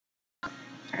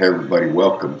Hey, everybody,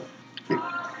 welcome to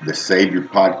the Savior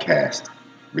Podcast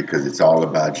because it's all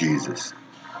about Jesus.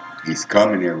 He's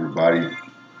coming, everybody.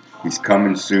 He's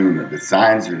coming soon. The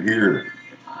signs are here.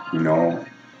 You know,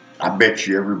 I bet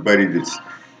you everybody that's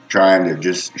trying to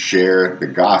just share the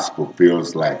gospel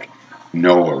feels like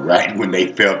Noah right when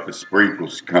they felt the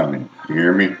sprinkles coming. You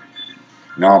hear me?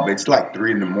 No, but it's like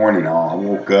 3 in the morning. I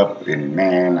woke up and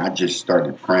man, I just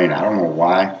started praying. I don't know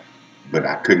why, but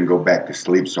I couldn't go back to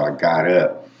sleep, so I got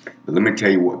up. But let me tell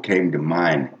you what came to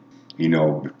mind.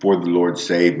 Before the Lord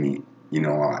saved me,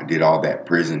 I did all that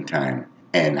prison time.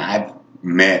 And I've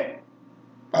met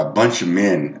a bunch of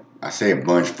men, I say a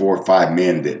bunch, 4 or 5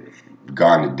 men that have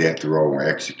gone to death row or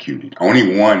executed.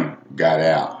 Only one got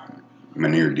out,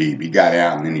 Munir Deeb. He got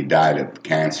out and then he died of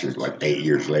cancer like 8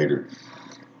 years later.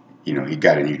 He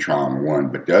got a new trial and won.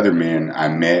 But the other men I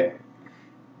met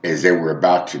as they were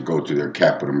about to go through their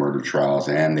capital murder trials,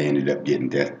 and they ended up getting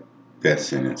death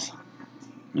sentence.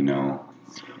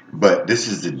 But this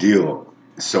is the deal.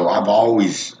 So I've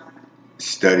always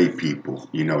studied people.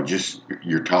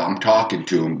 I'm talking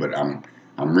to them, but I'm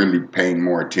really paying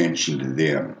more attention to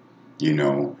them.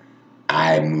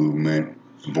 Eye movement,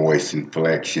 voice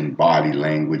inflection, body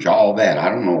language, all that. I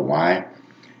don't know why.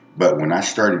 But when I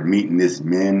started meeting these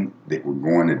men that were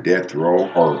going to death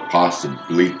row, or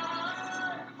possibly,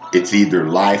 it's either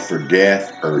life or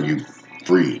death, or you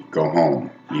free, go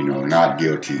home, not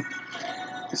guilty.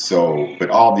 So, but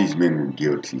all these men were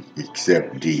guilty,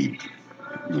 except Deeb,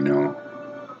 you know.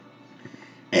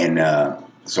 And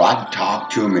so I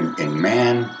talked to them, and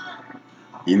man,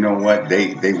 you know what?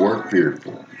 They were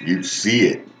fearful. You'd see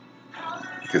it.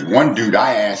 Because one dude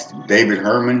I asked, David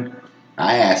Herman,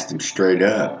 I asked him straight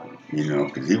up,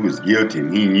 because he was guilty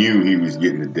and he knew he was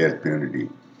getting the death penalty.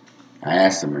 I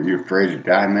asked him, "Are you afraid to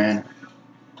die, man?"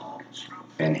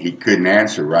 And he couldn't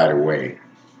answer right away,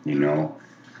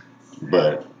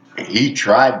 But he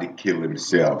tried to kill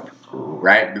himself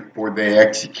right before they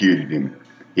executed him.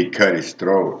 He cut his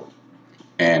throat,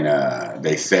 and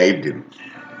they saved him.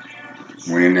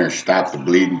 Went in there, stopped the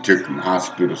bleeding, took him to the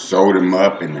hospital, sewed him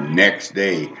up, and the next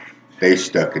day they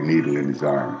stuck a needle in his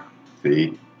arm.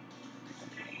 See?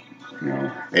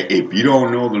 If you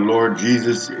don't know the Lord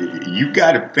Jesus, you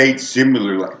got a fate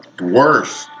similar, like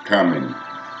worse coming.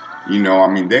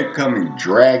 They'll come and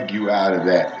drag you out of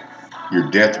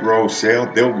your death row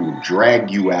cell. They will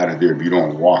drag you out of there if you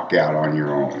don't walk out on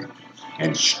your own,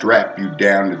 and strap you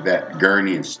down to that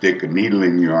gurney and stick a needle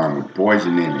in your arm with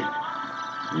poison in it.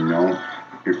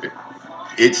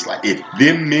 It's like if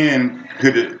them men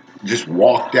could have just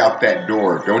walked out that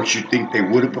door, don't you think they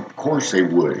would have? Of course they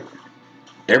would.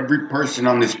 Every person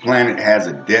on this planet has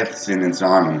a death sentence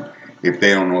on them if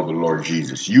they don't know the Lord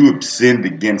Jesus. You have sinned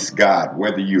against God.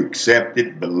 Whether you accept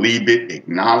it, believe it,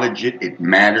 acknowledge it, it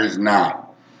matters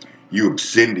not. You have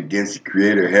sinned against the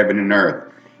Creator of heaven and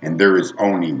earth. And there is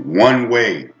only one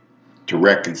way to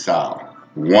reconcile.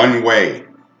 One way.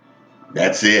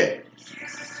 That's it.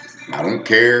 I don't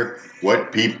care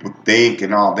what people think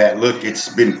and all that. Look, it's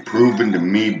been proven to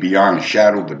me beyond a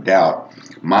shadow of a doubt.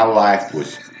 My life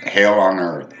was hell on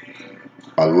earth.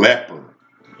 A leper,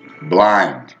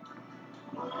 blind.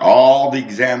 All the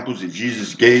examples that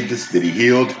Jesus gave us that he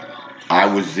healed, I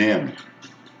was them.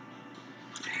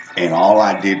 And all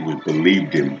I did was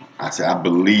believed him. I said, I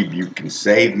believe you can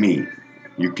save me.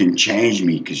 You can change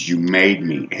me because you made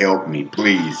me. Help me,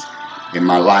 please. And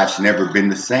my life's never been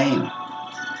the same.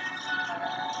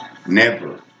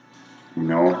 Never.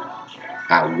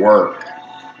 I work.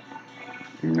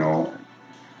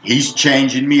 He's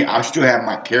changing me. I still have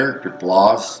my character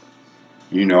flaws.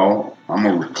 I'm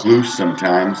a recluse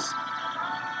sometimes.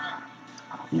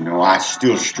 I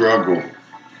still struggle.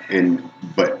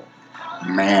 But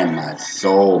man, my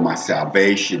soul, my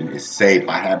salvation is safe.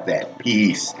 I have that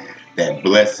peace, that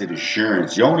blessed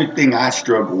assurance. The only thing I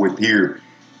struggle with here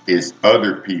is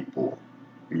other people.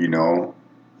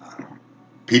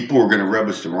 People are going to rub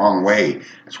us the wrong way.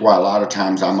 That's why a lot of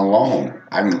times I'm alone.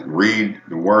 I can read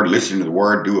the Word, listen to the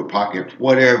Word, do a podcast,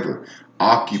 whatever.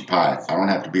 Occupy. I don't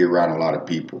have to be around a lot of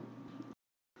people.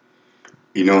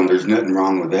 There's nothing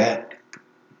wrong with that.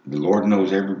 The Lord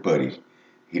knows everybody.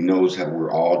 He knows how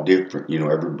we're all different.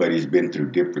 Everybody's been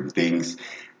through different things.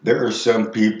 There are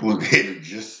some people that are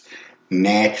just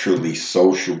naturally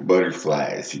social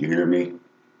butterflies. You hear me?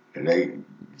 And they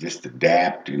just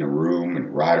adapt in a room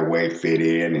and right away fit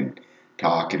in and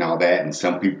talk and all that. And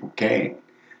some people can't.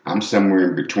 I'm somewhere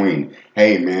in between.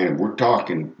 Hey, man, if we're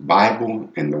talking Bible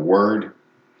and the Word,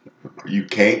 you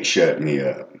can't shut me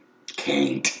up.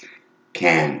 Can't.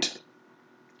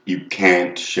 You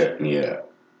can't shut me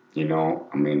up.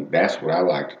 That's what I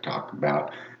like to talk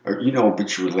about. or, if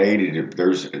it's related,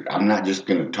 I'm not just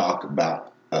going to talk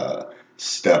about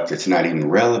stuff that's not even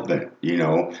relevant.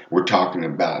 We're talking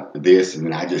about this, and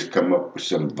then I just come up with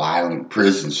some violent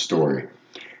prison story.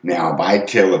 Now, if I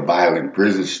tell a violent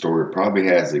prison story, it probably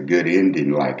has a good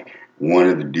ending, like one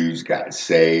of the dudes got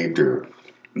saved, or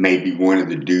maybe one of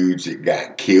the dudes that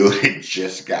got killed had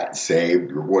just got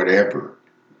saved, or whatever.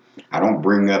 I don't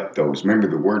bring up those. Remember,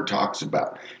 the word talks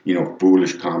about,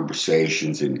 foolish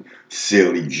conversations and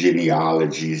silly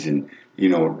genealogies, and,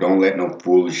 don't let no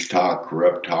foolish talk,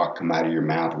 corrupt talk come out of your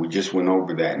mouth. We just went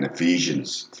over that in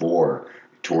Ephesians 4,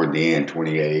 toward the end,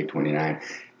 28, 29.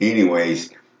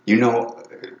 Anyways,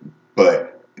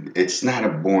 but it's not a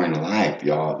boring life,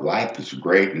 y'all. Life is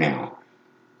great now,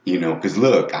 because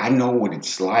look, I know what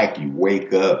it's like. You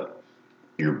wake up,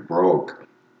 you're broke,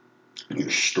 you're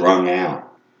strung out.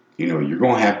 You're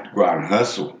going to have to go out and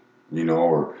hustle,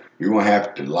 or you're going to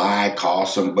have to lie, call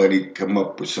somebody, come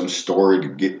up with some story to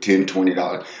get $10,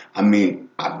 $20. I mean,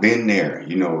 I've been there.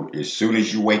 As soon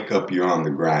as you wake up, you're on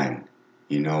the grind.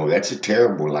 That's a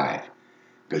terrible life,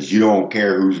 because you don't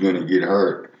care who's going to get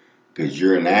hurt, because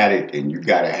you're an addict and you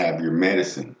got to have your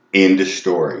medicine. End of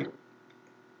story.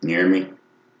 You hear me?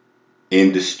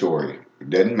 End of story. It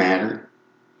doesn't matter.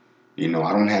 I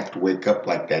don't have to wake up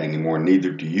like that anymore.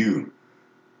 Neither do you.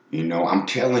 I'm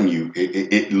telling you,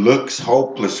 it looks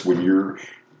hopeless when you're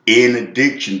in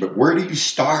addiction, but where do you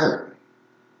start?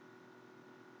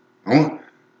 Huh?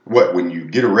 What, when you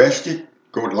get arrested?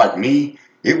 Go like me?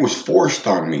 It was forced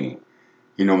on me.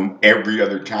 Every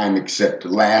other time except the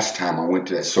last time I went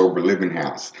to that sober living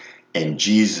house. And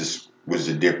Jesus was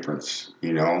the difference,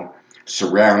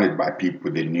 surrounded by people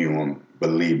that knew him,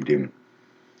 believed him.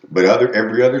 But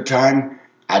every other time,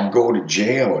 I'd go to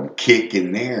jail and kick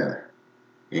in there.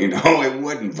 It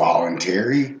wasn't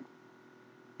voluntary.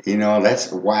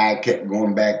 That's why I kept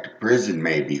going back to prison,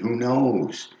 maybe. Who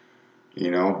knows?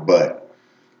 But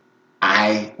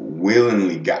I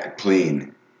willingly got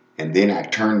clean. And then I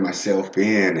turned myself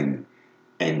in,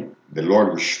 and the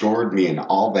Lord restored me and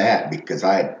all that, because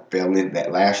I fell in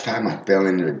that last time. I fell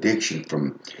into addiction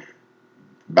from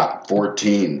about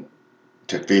 14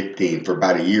 to 15 for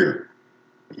about a year.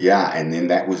 Yeah, and then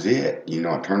that was it.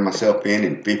 I turned myself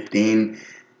in 15,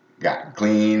 got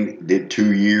clean, did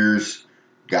 2 years,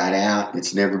 got out.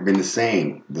 It's never been the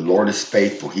same. The Lord is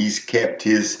faithful. He's kept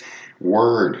his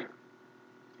word.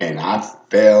 And I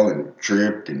fell and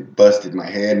tripped and busted my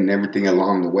head and everything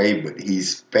along the way, but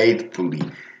he's faithfully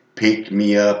picked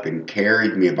me up and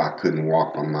carried me if I couldn't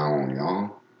walk on my own,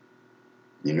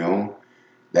 y'all.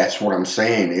 That's what I'm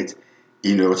saying.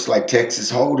 It's like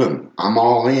Texas Hold'em. I'm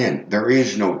all in. There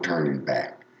is no turning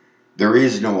back. There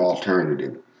is no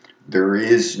alternative. There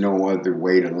is no other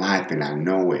way to life, and I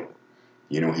know it.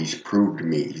 He's proved to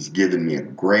me. He's given me a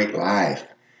great life,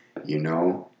 and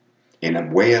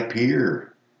I'm way up here.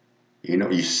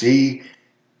 You see,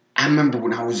 I remember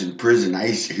when I was in prison, I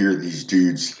used to hear these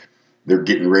dudes, they're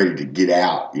getting ready to get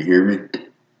out, you hear me?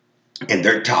 And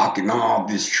they're talking all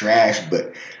this trash,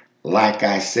 but like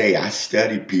I say, I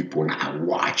study people and I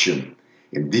watch them.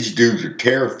 And these dudes are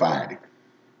terrified.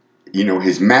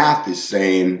 His mouth is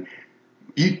saying,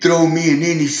 you throw me in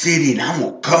any city and I'm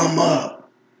going to come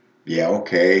up. Yeah,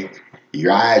 okay.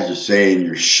 Your eyes are saying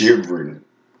you're shivering,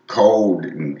 cold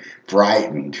and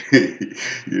frightened.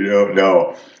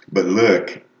 No. But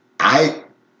look, I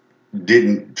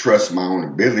didn't trust my own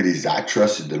abilities. I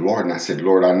trusted the Lord, and I said,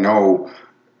 Lord, I know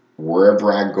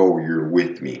wherever I go, you're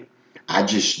with me. I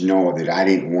just know that I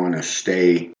didn't want to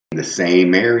stay in the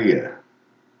same area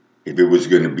if it was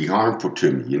going to be harmful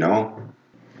to me,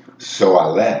 So I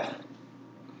left,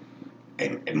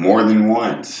 and more than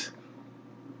once.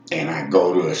 And I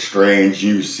go to a strange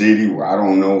new city where I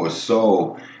don't know a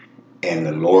soul, and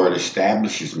the Lord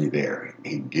establishes me there.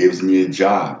 He gives me a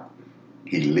job.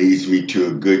 He leads me to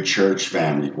a good church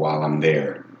family while I'm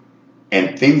there.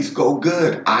 And things go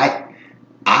good. I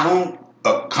don't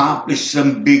accomplish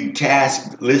some big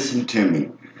task. Listen to me.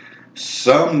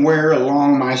 Somewhere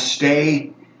along my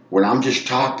stay, when I'm just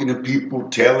talking to people,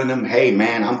 telling them, hey,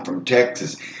 man, I'm from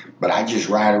Texas, but I just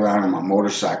ride around on my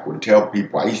motorcycle and tell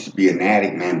people I used to be an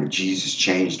addict, man, but Jesus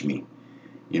changed me.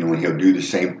 And he'll do the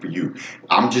same for you.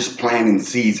 I'm just planting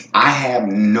seeds. I have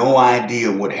no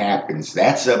idea what happens.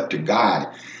 That's up to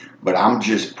God. But I'm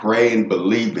just praying,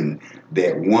 believing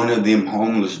that one of them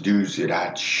homeless dudes that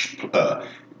I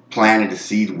planted a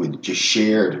seed with just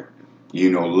shared,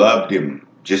 loved him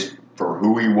just for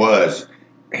who he was,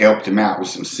 helped him out with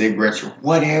some cigarettes or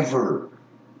whatever.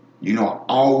 I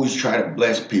always try to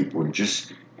bless people and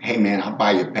just, hey man, I'll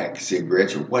buy you a pack of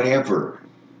cigarettes or whatever.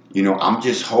 I'm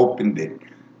just hoping that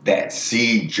that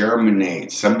seed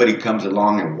germinates. Somebody comes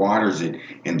along and waters it,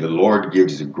 and the Lord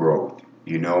gives the growth,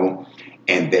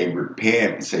 and they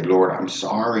repent and say, Lord, I'm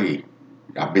sorry.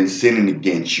 I've been sinning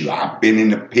against you. I've been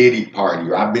in a pity party,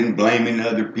 or I've been blaming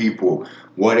other people,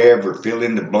 whatever, fill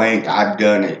in the blank. I've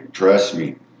done it. Trust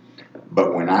me.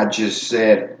 But when I just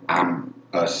said, I'm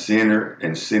a sinner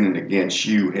and sinning against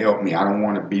you, help me. I don't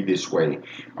want to be this way.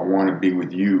 I want to be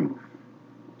with you.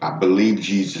 I believe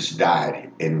Jesus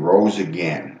died and rose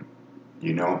again,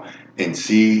 and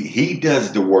see, he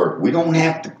does the work. We don't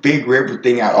have to figure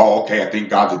everything out. Oh, okay, I think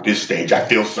God's at this stage. I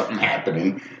feel something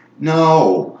happening.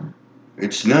 No,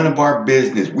 it's none of our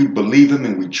business. We believe him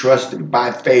and we trust him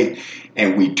by faith,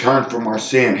 and we turn from our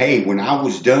sin. Hey, when I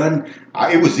was done,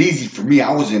 it was easy for me.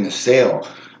 I was in a cell.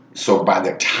 So by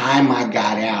the time I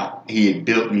got out, he had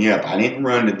built me up. I didn't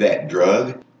run to that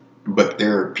drug, but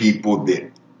there are people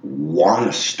that want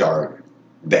to start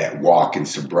that walk in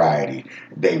sobriety.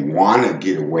 They want to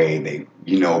get away,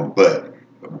 but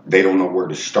they don't know where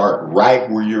to start. Right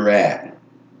where you're at.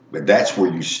 But that's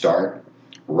where you start,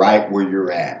 right where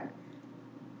you're at.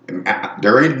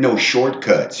 There ain't no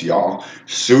shortcuts, y'all.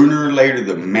 Sooner or later,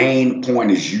 the main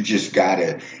point is you just got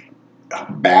to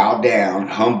bow down,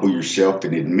 humble yourself,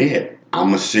 and admit,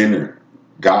 I'm a sinner.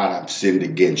 God, I've sinned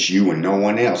against you and no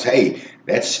one else. Hey,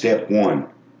 that's step one.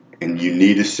 And you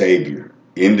need a Savior.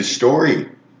 End of story.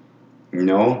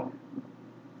 But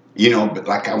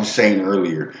like I was saying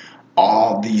earlier,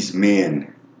 all these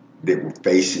men that were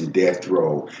facing death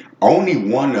row, only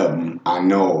one of them I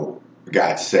know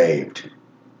got saved.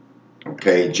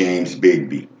 Okay, James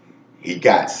Bigby. He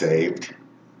got saved.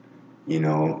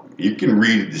 You can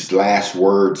read his last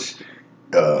words.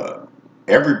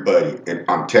 Everybody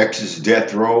on Texas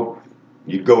death row,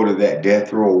 you go to that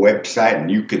death row website and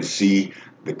you can see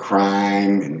the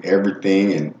crime and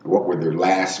everything, and what were their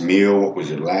last meal, what was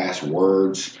their last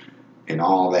words, and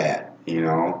all that,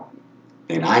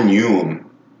 And I knew him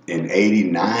in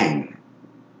 89,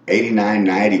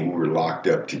 90, we were locked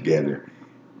up together.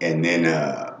 And then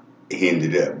he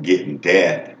ended up getting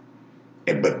death,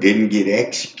 but didn't get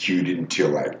executed until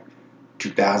like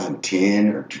 2010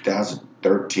 or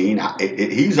 2013.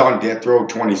 He's on death row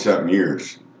 20-something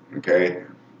years, okay?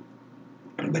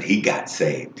 But he got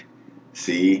saved.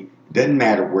 See, it doesn't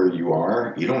matter where you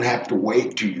are. You don't have to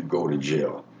wait till you go to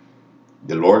jail.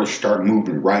 The Lord will start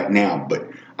moving right now. But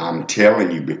I'm telling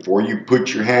you, before you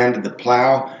put your hand to the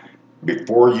plow,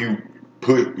 before you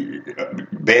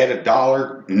bet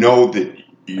 $1, know that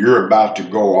you're about to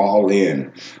go all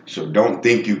in. So don't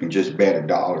think you can just bet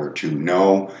 $1 or $2.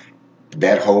 No,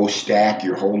 that whole stack,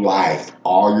 your whole life,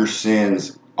 all your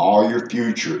sins, all your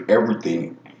future,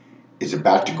 everything is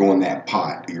about to go in that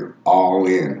pot. You're all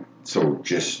in. So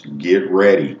just get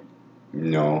ready.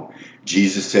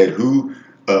 Jesus said, who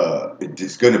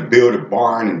is going to build a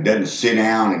barn and doesn't sit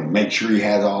down and make sure he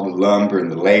has all the lumber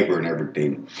and the labor and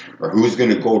everything? Or who's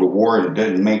going to go to war and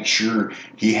doesn't make sure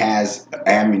he has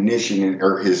ammunition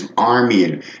or his army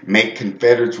and make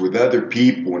confederates with other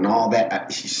people and all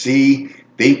that? See,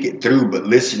 think it through, but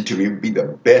listen to me. It would be the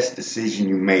best decision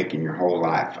you make in your whole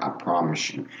life. I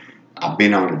promise you. I've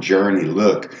been on a journey,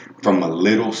 look, from a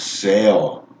little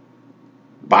cell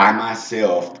by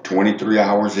myself, 23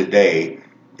 hours a day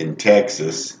in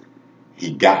Texas.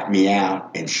 He got me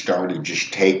out and started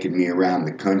just taking me around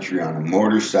the country on a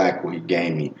motorcycle he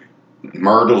gave me.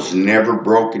 Myrtle's never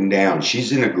broken down.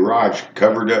 She's in a garage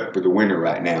covered up for the winter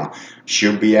right now.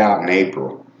 She'll be out in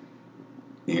April,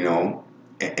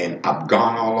 and I've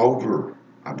gone all over.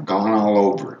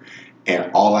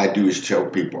 And all I do is tell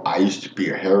people, I used to be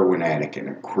a heroin addict and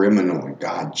a criminal, and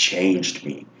God changed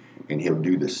me. And he'll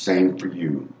do the same for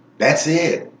you. That's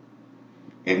it.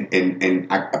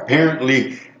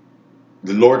 Apparently,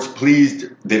 the Lord's pleased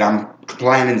that I'm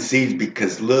planting seeds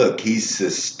because, look, he's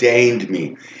sustained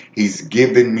me. He's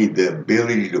given me the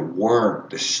ability to work,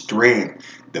 the strength,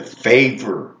 the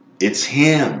favor. It's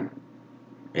him.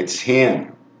 It's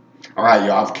him. All right,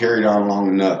 y'all, I've carried on long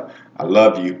enough. I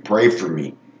love you. Pray for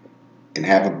me. And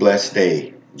have a blessed day.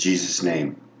 In Jesus'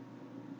 name.